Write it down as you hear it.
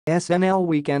SNL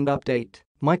Weekend Update.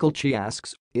 Michael Che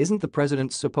asks, isn't the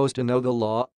president supposed to know the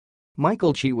law?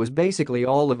 Michael Che was basically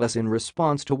all of us in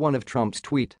response to one of Trump's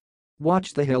tweet.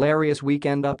 Watch the hilarious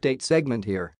Weekend Update segment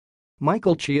here.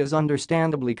 Michael Che is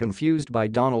understandably confused by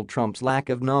Donald Trump's lack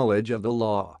of knowledge of the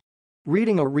law.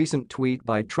 Reading a recent tweet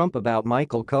by Trump about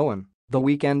Michael Cohen, the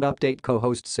Weekend Update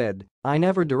co-host said, "I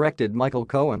never directed Michael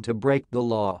Cohen to break the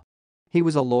law. He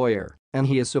was a lawyer, and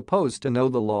he is supposed to know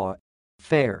the law.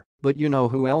 Fair, but you know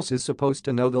who else is supposed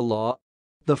to know the law?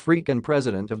 The freaking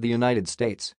President of the United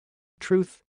States."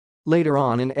 Truth. Later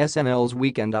on in SNL's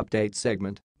Weekend Update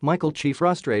segment, Michael Che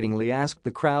frustratingly asked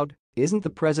the crowd, isn't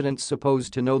the president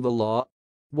supposed to know the law?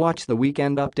 Watch the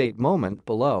Weekend Update moment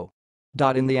below.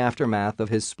 In the aftermath of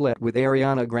his split with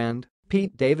Ariana Grande,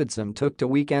 Pete Davidson took to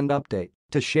Weekend Update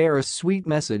to share a sweet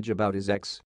message about his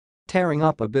ex. Tearing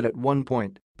up a bit at one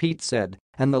point, Pete said,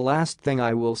 "And the last thing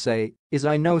I will say is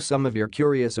I know some of you're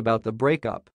curious about the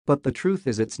breakup, but the truth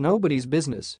is it's nobody's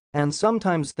business, and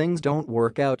sometimes things don't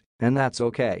work out, and that's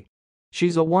okay.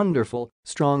 She's a wonderful,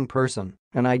 strong person,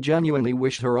 and I genuinely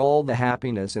wish her all the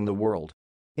happiness in the world."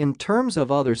 In terms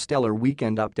of other stellar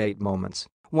Weekend Update moments,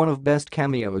 one of best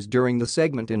cameos during the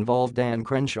segment involved Dan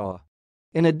Crenshaw.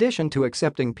 In addition to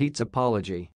accepting Pete's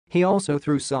apology, he also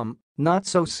threw some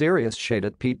not-so-serious shade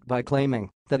at Pete by claiming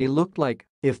that he looked like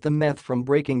if the meth from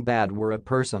Breaking Bad were a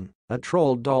person, a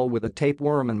troll doll with a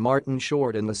tapeworm and Martin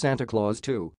Short in the Santa Claus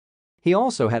 2. He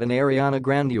also had an Ariana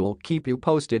Grande "You'll keep you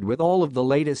posted" with all of the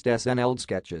latest SNL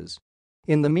sketches.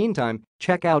 In the meantime,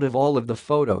 check out all of the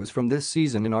photos from this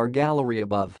season in our gallery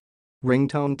above.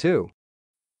 Ringtone 2.